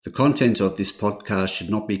The content of this podcast should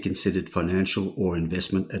not be considered financial or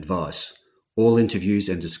investment advice. All interviews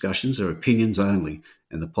and discussions are opinions only,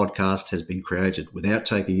 and the podcast has been created without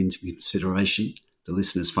taking into consideration the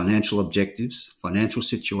listener's financial objectives, financial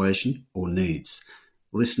situation, or needs.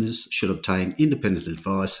 Listeners should obtain independent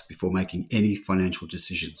advice before making any financial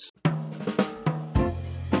decisions.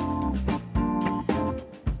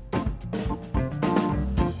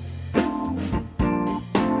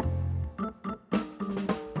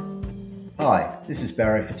 Hi, this is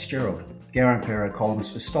Barry Fitzgerald, Garampeiro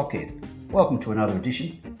columnist for Stockhead. Welcome to another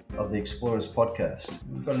edition of the Explorers Podcast.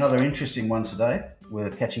 We've got another interesting one today. We're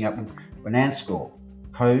catching up with Renascor.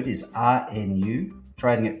 Code is RNU,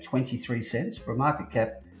 trading at 23 cents for a market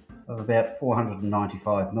cap of about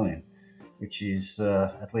 495 million, which is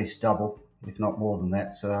at least double, if not more than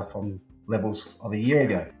that, from levels of a year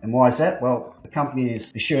ago. And why is that? Well, the company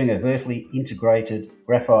is pursuing a vertically integrated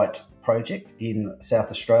graphite project in South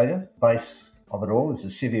Australia. Base of it all is the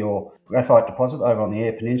Siviour graphite deposit over on the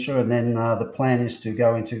Eyre Peninsula, and then the plan is to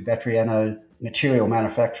go into battery anode material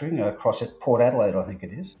manufacturing across at Port Adelaide, I think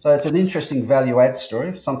it is. So it's an interesting value-add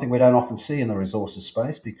story, something we don't often see in the resources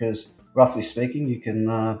space, because roughly speaking, you get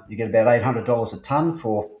about $800 a tonne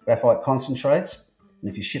for graphite concentrates, and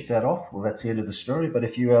if you ship that off, well, that's the end of the story. But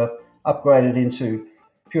if you upgrade it into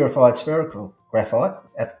purified spherical graphite,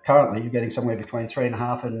 currently you're getting somewhere between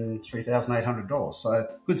 $3,500 and $3,800. So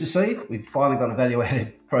good to see. We've finally got a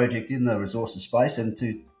value-added project in the resources space, and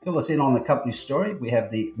to fill us in on the company's story, we have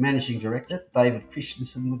the Managing Director, David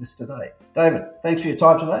Christensen, with us today. David, thanks for your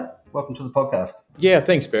time today. Welcome to the podcast. Yeah,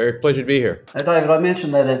 thanks, Barry. Pleasure to be here. Now, David, I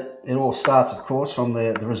mentioned that it all starts, of course, from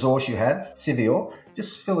the resource you have, Siviour.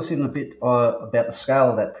 Just fill us in a bit about the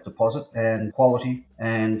scale of that deposit and quality,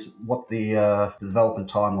 and what the development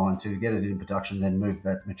timeline to get it in production, then move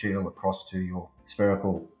that material across to your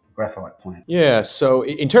spherical graphite plant. Yeah, so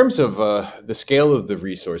in terms of the scale of the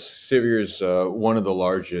resource, Siviour is one of the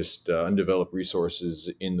largest undeveloped resources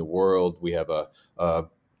in the world. We have a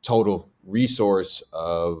total resource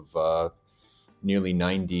of nearly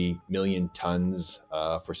 90 million tons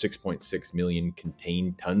for 6.6 million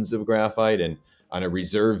contained tons of graphite. And on a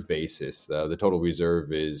reserve basis, the total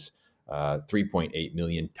reserve is 3.8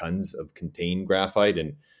 million tons of contained graphite.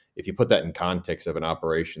 And if you put that in context of an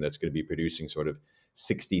operation that's going to be producing sort of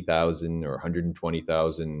 60,000 or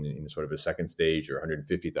 120,000 in sort of a second stage, or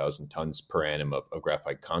 150,000 tons per annum of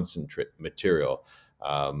graphite concentrate material,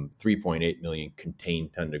 3.8 million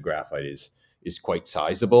contained ton of graphite is quite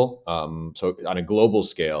sizable. So on a global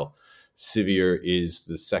scale, Siviour is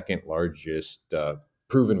the second largest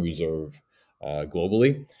proven reserve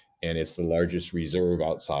globally, and it's the largest reserve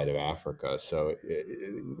outside of Africa. So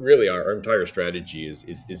really our entire strategy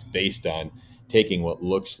is based on taking what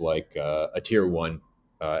looks like a tier one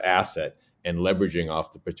asset and leveraging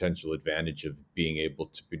off the potential advantage of being able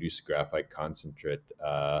to produce a graphite concentrate,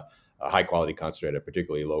 a high quality concentrate at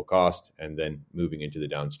particularly low cost, and then moving into the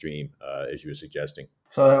downstream, as you were suggesting.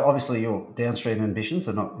 So obviously your downstream ambitions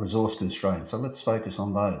are not resource constrained, so let's focus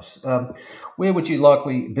on those. Where would you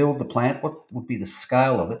likely build the plant? What would be the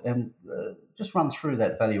scale of it? And just run through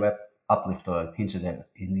that value uplift I hinted at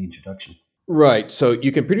in the introduction. Right. So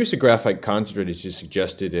you can produce a graphite concentrate, as you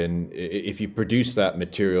suggested, and if you produce that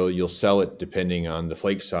material, you'll sell it depending on the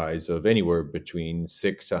flake size of anywhere between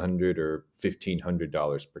 $600 or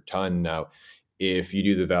 $1,500 per ton. Now, if you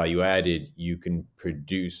do the value added, you can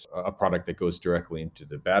produce a product that goes directly into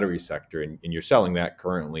the battery sector, and you're selling that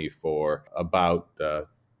currently for about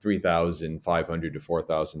 $3,500 to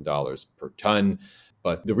 $4,000 per ton.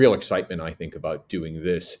 But the real excitement, I think, about doing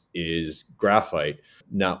this is graphite,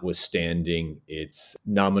 notwithstanding its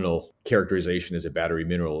nominal characterization as a battery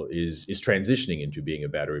mineral, is transitioning into being a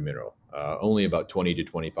battery mineral. Only about 20 to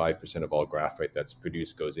 25% of all graphite that's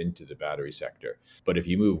produced goes into the battery sector. But if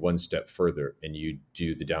you move one step further and you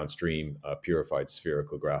do the downstream purified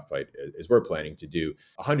spherical graphite, as we're planning to do,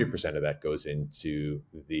 100% of that goes into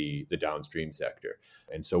the downstream sector.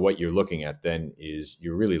 And so what you're looking at then is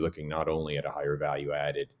you're really looking not only at a higher value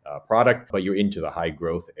added product, but you're into the high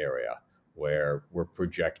growth area, where we're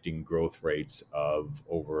projecting growth rates of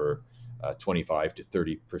over 25 to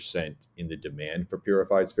 30% in the demand for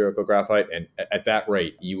purified spherical graphite. And at that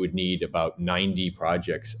rate, you would need about 90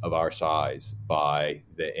 projects of our size by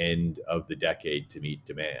the end of the decade to meet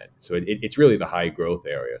demand. So it's really the high growth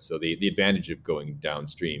area. So the advantage of going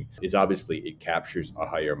downstream is obviously it captures a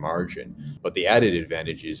higher margin, but the added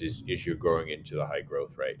advantage is you're growing into the high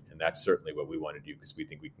growth rate. And that's certainly what we want to do because we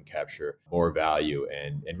think we can capture more value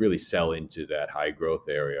and really sell into that high growth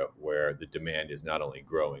area where the demand is not only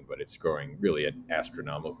growing, but it's growing really at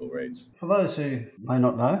astronomical rates. For those who may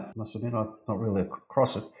not know, I must admit I'm not really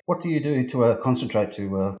across it, what do you do to concentrate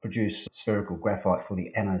to produce spherical graphite for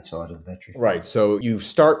the anode side of the battery? Right. So you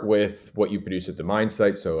start with what you produce at the mine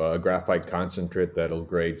site. So a graphite concentrate that'll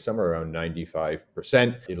grade somewhere around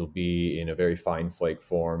 95%. It'll be in a very fine flake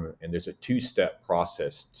form. And there's a two-step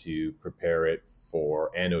process to prepare it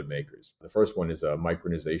for anode makers. The first one is a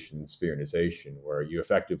micronization spheronization, where you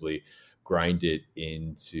effectively grind it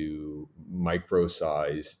into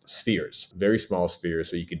micro-sized spheres, very small spheres,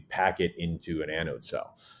 so you can pack it into an anode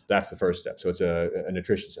cell. That's the first step. So it's a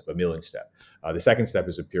nutrition step, a milling step. The second step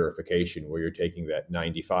is a purification, where you're taking that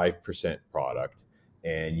 95% product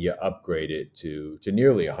and you upgrade it to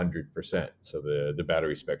nearly 100%. So the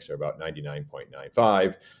battery specs are about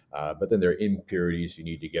 99.95, but then there are impurities you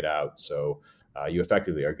need to get out. So you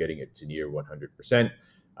effectively are getting it to near 100%.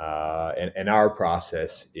 And our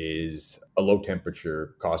process is a low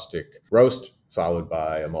temperature caustic roast, followed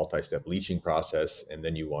by a multi-step leaching process, and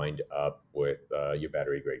then you wind up with your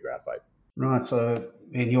battery grade graphite. Right, so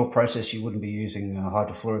in your process you wouldn't be using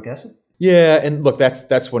hydrofluoric acid? Yeah, and look,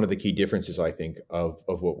 that's one of the key differences, I think, of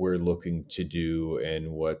what we're looking to do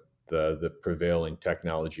and what the prevailing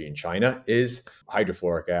technology in China is.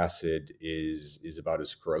 Hydrofluoric acid is about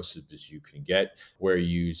as corrosive as you can get. We're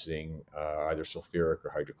using either sulfuric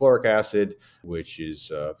or hydrochloric acid, which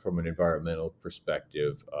is, from an environmental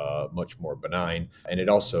perspective, much more benign. And it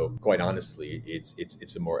also, quite honestly,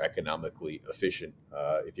 it's a more economically efficient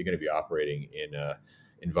if you're going to be operating in a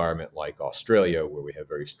environment like Australia, where we have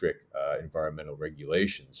very strict environmental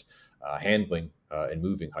regulations. Handling and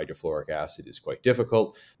moving hydrofluoric acid is quite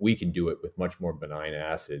difficult. We can do it with much more benign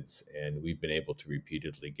acids, and we've been able to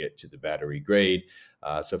repeatedly get to the battery grade.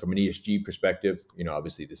 So from an ESG perspective,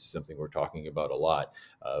 obviously this is something we're talking about a lot.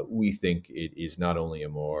 We think it is not only a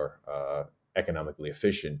more economically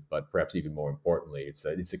efficient, but perhaps even more importantly, it's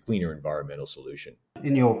a cleaner environmental solution.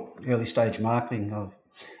 In your early stage marketing, are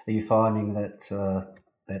you finding that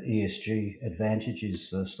that ESG advantage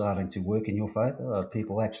is starting to work in your favour? Are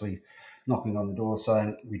people actually knocking on the door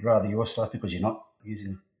saying, we'd rather your stuff because you're not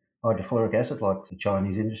using hydrofluoric acid like the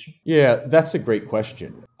Chinese industry? Yeah, that's a great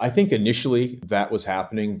question. I think initially that was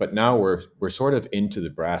happening, but now we're sort of into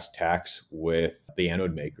the brass tacks with the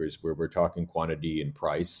anode makers, where we're talking quantity and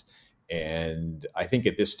price. And I think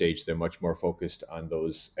at this stage, they're much more focused on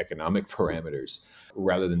those economic parameters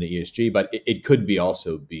rather than the ESG. But it could be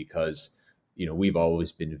also because we've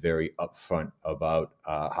always been very upfront about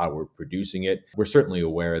how we're producing it. We're certainly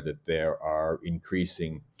aware that there are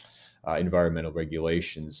increasing environmental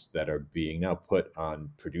regulations that are being now put on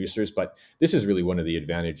producers. But this is really one of the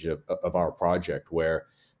advantages of our project, where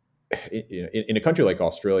in a country like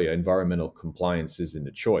Australia, environmental compliance isn't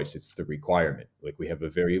a choice, it's the requirement. Like, we have a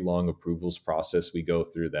very long approvals process we go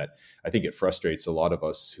through that I think it frustrates a lot of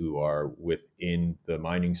us who are within the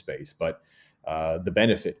mining space. But the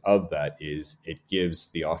benefit of that is it gives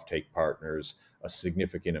the offtake partners a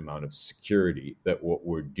significant amount of security that what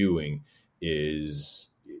we're doing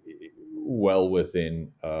is well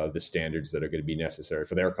within the standards that are going to be necessary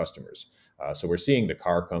for their customers. So we're seeing the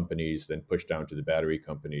car companies then push down to the battery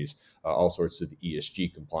companies, all sorts of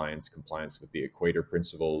ESG compliance with the Equator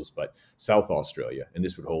Principles. But South Australia, and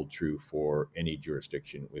this would hold true for any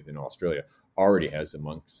jurisdiction within Australia, already has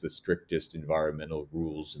amongst the strictest environmental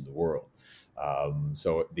rules in the world.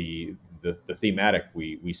 So the thematic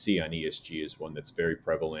we see on ESG is one that's very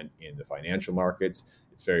prevalent in the financial markets.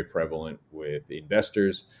 It's very prevalent with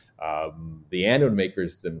investors. The anode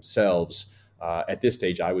makers themselves, at this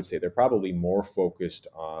stage, I would say they're probably more focused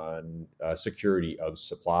on security of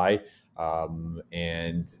supply.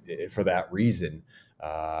 And for that reason,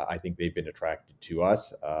 I think they've been attracted to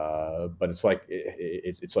us. But it's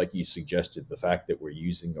like you suggested, the fact that we're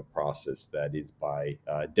using a process that is by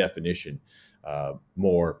definition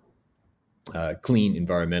more clean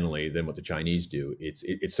environmentally than what the Chinese do.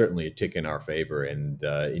 It's certainly a tick in our favor, and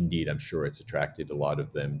indeed, I'm sure it's attracted a lot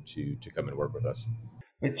of them to come and work with us.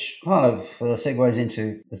 Which kind of segues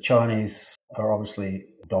into the Chinese are obviously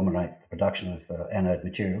dominate the production of anode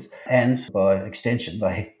materials, and by extension,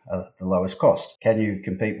 they are the lowest cost. Can you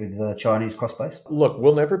compete with the Chinese cost base? Look,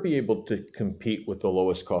 we'll never be able to compete with the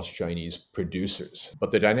lowest cost Chinese producers,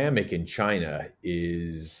 but the dynamic in China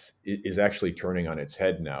is actually turning on its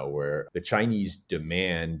head now, where the Chinese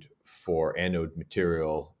demand for anode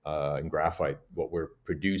material and graphite, what we're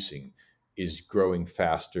producing, is growing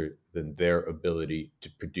faster than their ability to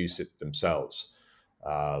produce it themselves.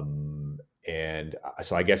 And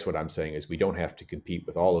so I guess what I'm saying is we don't have to compete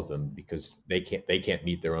with all of them because they can't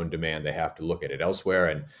meet their own demand. They have to look at it elsewhere.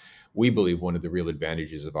 And we believe one of the real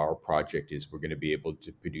advantages of our project is we're going to be able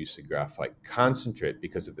to produce a graphite concentrate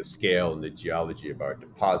because of the scale and the geology of our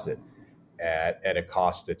deposit at a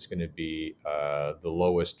cost that's going to be the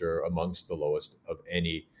lowest or amongst the lowest of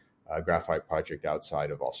any graphite project outside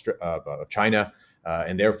of China.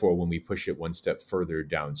 And therefore, when we push it one step further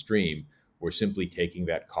downstream, we're simply taking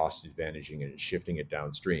that cost advantage and shifting it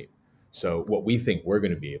downstream. So what we think we're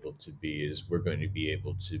going to be able to be is we're going to be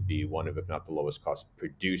able to be one of, if not the lowest cost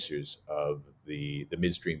producers of the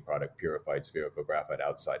midstream product, purified spherical graphite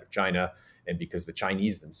outside of China. And because the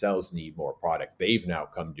Chinese themselves need more product, they've now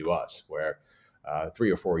come to us where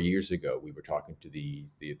 3 or 4 years ago, we were talking to the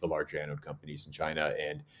large anode companies in China,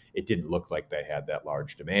 and it didn't look like they had that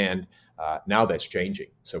large demand. Now that's changing.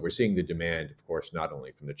 So we're seeing the demand, of course, not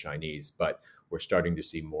only from the Chinese, but we're starting to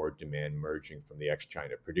see more demand merging from the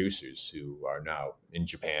ex-China producers who are now in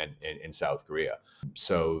Japan and South Korea.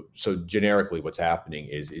 So generically, what's happening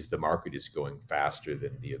is the market is going faster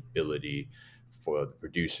than the ability for the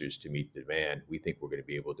producers to meet the demand. We think we're going to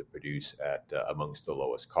be able to produce at amongst the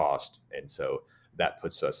lowest cost, and so that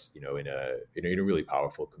puts us, in a really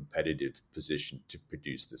powerful competitive position to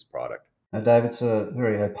produce this product. Now, Dave, it's a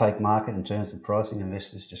very opaque market in terms of pricing.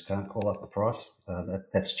 Investors just can't call up the price.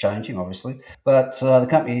 That's changing, obviously. But the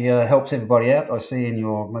company helps everybody out. I see in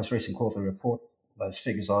your most recent quarterly report those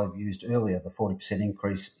figures I've used earlier, the 40%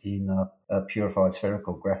 increase in purified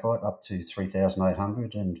spherical graphite up to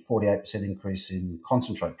 3,800 and 48% increase in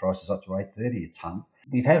concentrate prices up to 830 a tonne.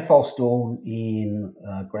 We've had a false dawn in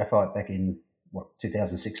graphite back in,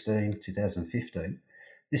 2016, 2015.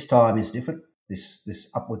 This time is different, this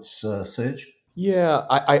upwards surge. Yeah,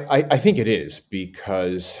 I think it is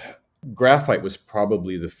because graphite was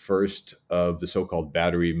probably the first of the so-called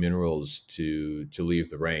battery minerals to leave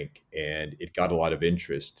the rank, and it got a lot of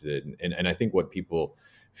interest. And I think what people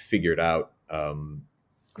figured out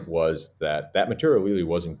was that material really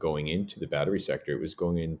wasn't going into the battery sector. It was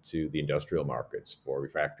going into the industrial markets for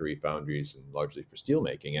refractory foundries and largely for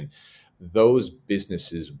steelmaking. And those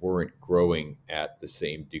businesses weren't growing at the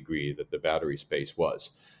same degree that the battery space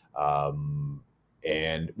was.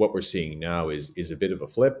 And what we're seeing now is a bit of a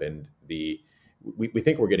flip, and we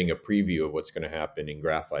think we're getting a preview of what's going to happen in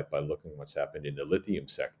graphite by looking at what's happened in the lithium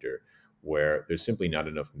sector, where there's simply not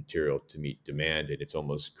enough material to meet demand, and it's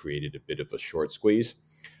almost created a bit of a short squeeze.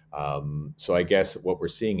 So I guess what we're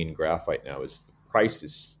seeing in graphite now is the price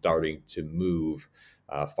is starting to move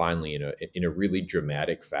finally in a really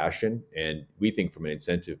dramatic fashion, and we think from an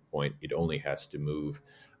incentive point, it only has to move.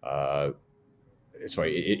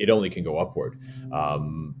 It only can go upward.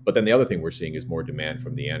 But then the other thing we're seeing is more demand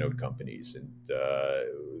from the anode companies. And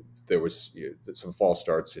there was some false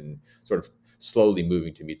starts in sort of slowly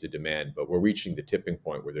moving to meet the demand. But we're reaching the tipping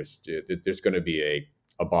point where there's going to be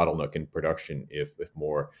a bottleneck in production if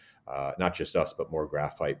more, not just us, but more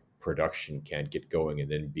graphite production can't get going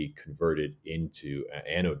and then be converted into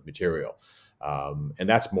anode material. And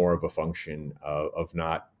that's more of a function of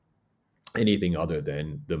not anything other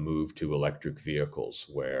than the move to electric vehicles,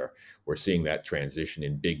 where we're seeing that transition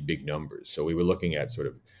in big numbers. So we were looking at sort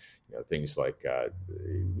of things like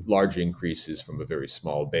large increases from a very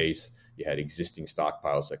small base. You had existing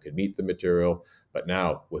stockpiles that could meet the material, but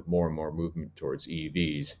now with more and more movement towards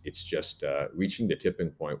EVs, it's just reaching the tipping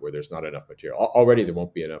point where there's not enough material. Already there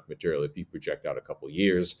won't be enough material if you project out a couple of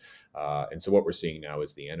years. And so what we're seeing now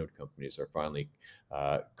is the anode companies are finally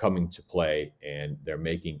coming to play, and they're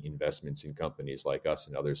making investments in companies like us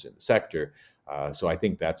and others in the sector. So I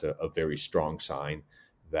think that's a very strong sign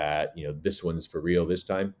that this one's for real this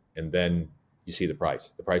time. And then you see the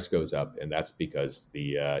price goes up, and that's because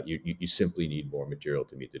you simply need more material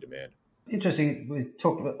to meet the demand. Interesting. We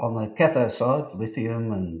talked about on the cathode side,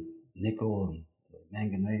 lithium and nickel and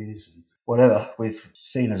manganese and whatever we've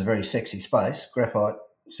seen as a very sexy space. Graphite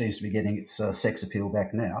seems to be getting its sex appeal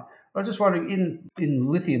back now. I was just wondering,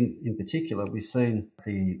 in lithium in particular, we've seen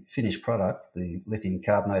the finished product, the lithium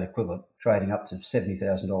carbonate equivalent, trading up to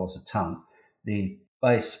 $70,000 a tonne. The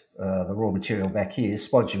base, the raw material back here,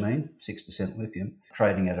 spodumene, 6% lithium,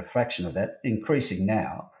 trading at a fraction of that, increasing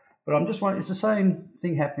now. But I'm just wondering, is the same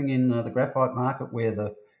thing happening in the graphite market, where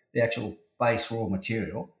the actual base raw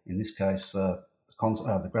material, in this case the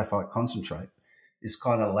graphite concentrate, is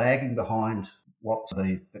kind of lagging behind what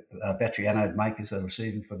the battery anode makers are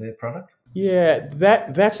receiving for their product? Yeah,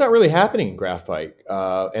 that's not really happening in graphite,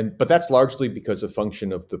 but that's largely because of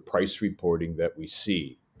function of the price reporting that we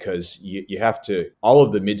see. Because you have to, all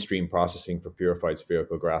of the midstream processing for purified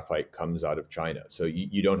spherical graphite comes out of China. So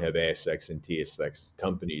you don't have ASX and TSX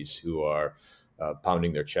companies who are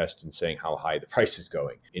pounding their chest and saying how high the price is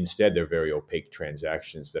going. Instead, they're very opaque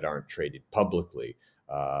transactions that aren't traded publicly.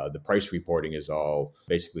 The price reporting is all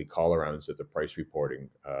basically call arounds that the price reporting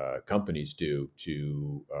companies do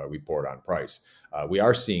to report on price. We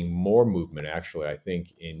are seeing more movement, actually, I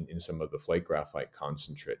think, in some of the flake graphite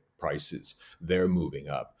concentrate prices. They're moving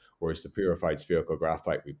up, whereas the purified spherical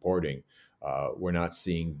graphite reporting, we're not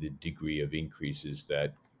seeing the degree of increases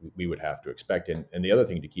that we would have to expect. And the other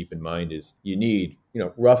thing to keep in mind is you need,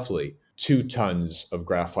 roughly 2 tons of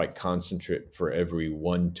graphite concentrate for every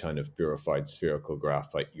 1 ton of purified spherical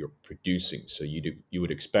graphite you're producing. So you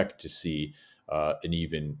would expect to see an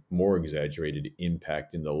even more exaggerated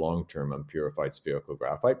impact in the long term on purified spherical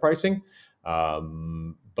graphite pricing.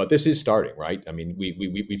 But this is starting, right? I mean,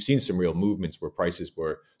 we've seen some real movements where prices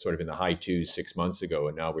were sort of in the high 2s 6 months ago,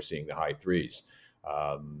 and now we're seeing the high 3s.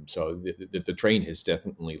 So the train has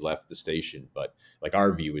definitely left the station, but like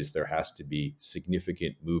our view is there has to be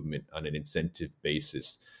significant movement on an incentive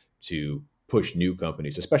basis to push new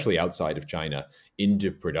companies, especially outside of China,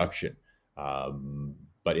 into production.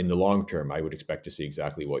 But in the long term, I would expect to see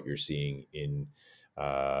exactly what you're seeing in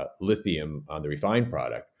lithium on the refined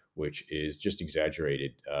product, which is just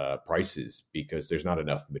exaggerated prices because there's not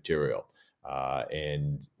enough material.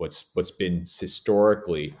 And what's been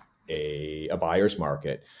historically a buyer's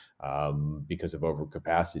market because of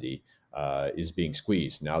overcapacity is being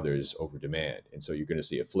squeezed. Now there's over demand. And so you're going to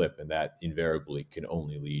see a flip, and that invariably can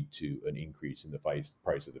only lead to an increase in the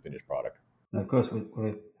price of the finished product. Now, of course,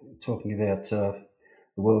 we're talking about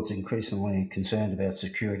the world's increasingly concerned about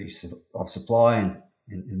security of supply, and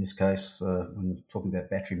in this case, when we're talking about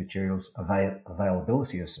battery materials,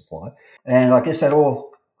 availability of supply. And I guess that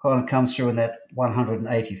all kind of comes through in that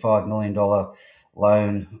 $185 million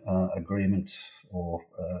loan agreement or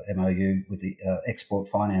MOU with the Export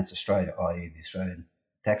Finance Australia, i.e. the Australian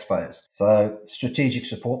taxpayers. So strategic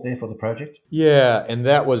support there for the project? Yeah, and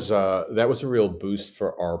that was a real boost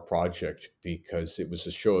for our project because it was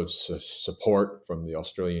a show of support from the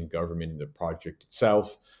Australian government in the project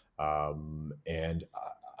itself. And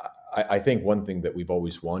I think one thing that we've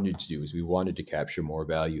always wanted to do is we wanted to capture more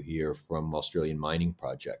value here from Australian mining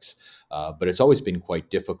projects. But it's always been quite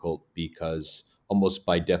difficult because almost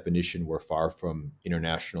by definition, we're far from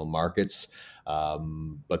international markets.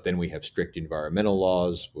 But then we have strict environmental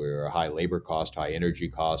laws, we're a high labor cost, high energy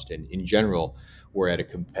cost, and in general, we're at a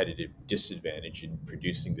competitive disadvantage in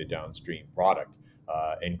producing the downstream product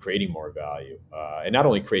and creating more value. And not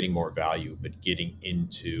only creating more value, but getting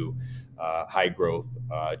into high growth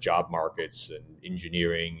job markets and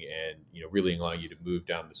engineering, and really allowing you to move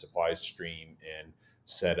down the supply stream and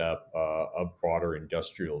set up a broader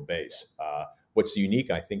industrial base. What's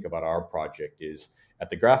unique, I think, about our project is at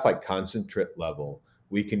the graphite concentrate level,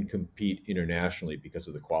 we can compete internationally because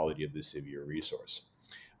of the quality of the Siviour resource.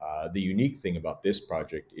 The unique thing about this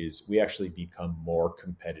project is we actually become more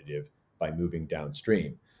competitive by moving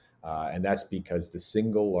downstream. And that's because the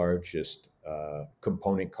single largest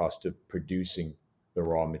component cost of producing the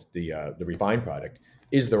refined product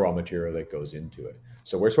is the raw material that goes into it.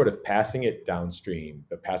 So we're sort of passing it downstream,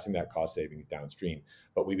 but passing that cost savings downstream.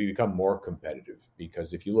 But we become more competitive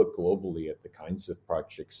because if you look globally at the kinds of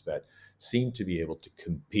projects that seem to be able to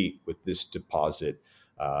compete with this deposit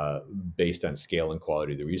based on scale and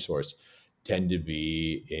quality of the resource, tend to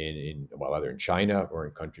be either in China or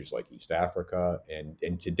in countries like East Africa.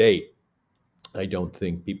 And to date, I don't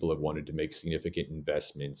think people have wanted to make significant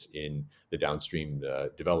investments in the downstream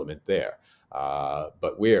development there.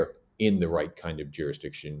 But we're in the right kind of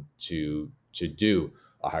jurisdiction to do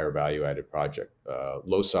a higher value added project,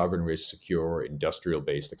 low sovereign risk, secure, industrial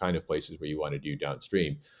based, the kind of places where you want to do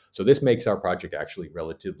downstream. So this makes our project actually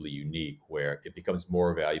relatively unique, where it becomes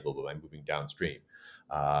more valuable by moving downstream.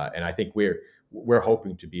 And I think we're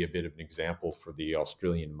hoping to be a bit of an example for the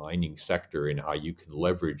Australian mining sector in how you can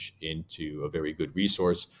leverage into a very good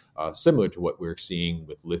resource, similar to what we're seeing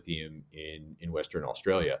with lithium in Western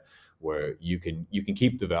Australia, where you can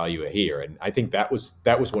keep the value here. And I think that was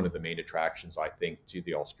one of the main attractions, I think, to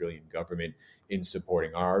the Australian government in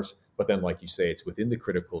supporting ours. But then, like you say, it's within the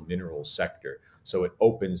critical minerals sector. So it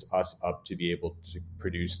opens us up to be able to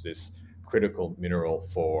produce this critical mineral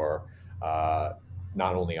for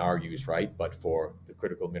not only our use, right, but for the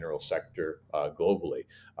critical mineral sector globally,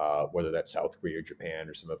 whether that's South Korea or Japan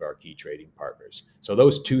or some of our key trading partners. So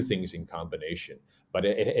those two things in combination. But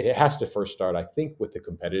it has to first start, I think, with the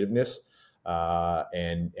competitiveness.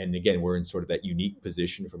 And again, we're in sort of that unique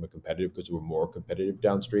position from a competitive because we're more competitive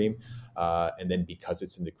downstream. And then because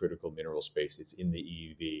it's in the critical mineral space, it's in the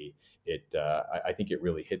EUV. I think it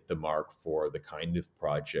really hit the mark for the kind of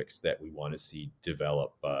projects that we want to see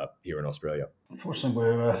develop here in Australia. Unfortunately,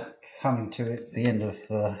 we're coming to the end of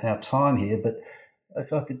our time here, but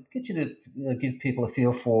if I could get you to give people a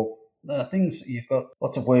feel for things, you've got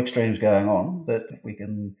lots of work streams going on, but if we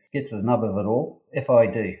can get to the nub of it all,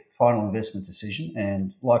 FID, final investment decision,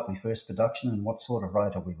 and likely first production, and what sort of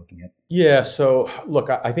rate are we looking at? Yeah, so look,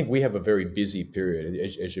 I think we have a very busy period.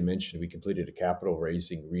 As you mentioned, we completed a capital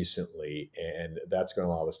raising recently, and that's going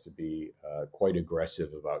to allow us to be quite aggressive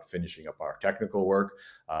about finishing up our technical work.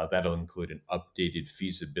 That'll include an updated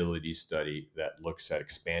feasibility study that looks at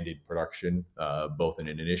expanded production, both in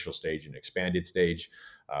an initial stage and expanded stage.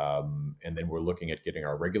 And then we're looking at getting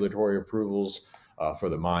our regulatory approvals for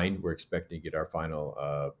the mine. We're expecting to get our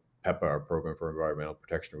final PEPA, our Program for Environmental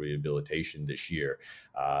Protection and Rehabilitation, this year.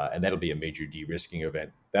 And that'll be a major de-risking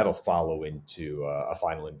event. That'll follow into a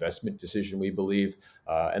final investment decision, we believe.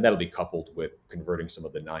 And that'll be coupled with converting some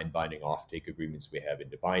of the 9 binding offtake agreements we have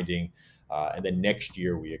into binding. And then next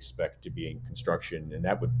year, we expect to be in construction, and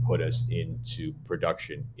that would put us into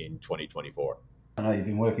production in 2024. I know you've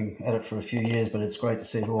been working at it for a few years, but it's great to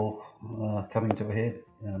see it all coming to a head,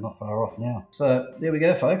 not far off now. So there we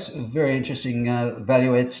go, folks. A very interesting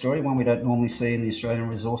value-add story, one we don't normally see in the Australian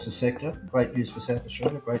resources sector. Great news for South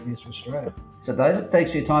Australia, great news for Australia. So David,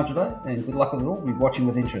 thanks for your time today, and good luck with it all. We're watching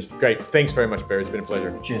with interest. Great. Thanks very much, Barry. It's been a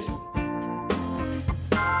pleasure. Cheers.